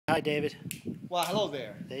Hi, David. Well, hello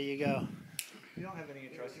there. There you go. You don't have any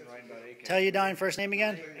interest in writing about AK. Teleudine, first name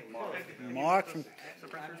again? Mark from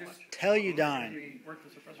Teleudine.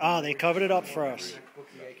 Oh, they covered it up for us.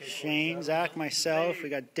 Shane, Zach, myself. We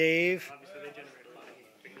got Dave.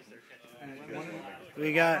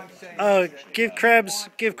 We got, oh, give Krebs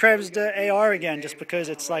the AR again, just because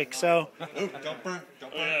it's like so.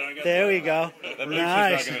 There we go.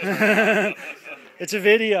 Nice. It's a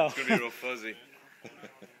video. It's gonna be real fuzzy.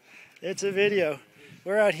 It's a video.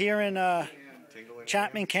 We're out here in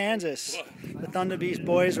Chapman, Kansas. The Thunder Beast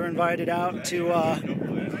boys were invited out to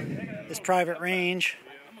this private range.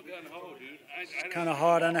 It's kind of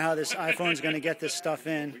hard. I don't know how this iPhone's going to get this stuff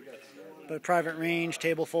in. But private range,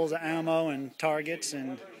 table fulls of ammo and targets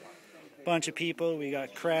and a bunch of people. We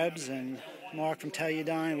got Krebs and Mark from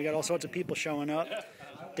Teleudine. We got all sorts of people showing up.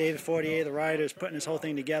 David Fortier, the rider, is putting this whole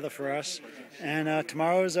thing together for us. And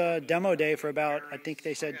tomorrow's a demo day for about, I think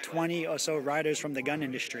they said 20 or so riders from the gun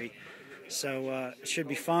industry. So it should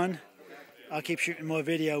be fun. I'll keep shooting more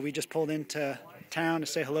video. We just pulled into town to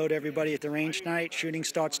say hello to everybody at the range tonight. Shooting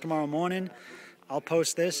starts tomorrow morning. I'll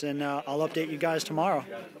post this and I'll update you guys tomorrow.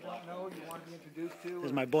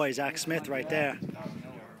 There's my boy, Zach Smith, right there.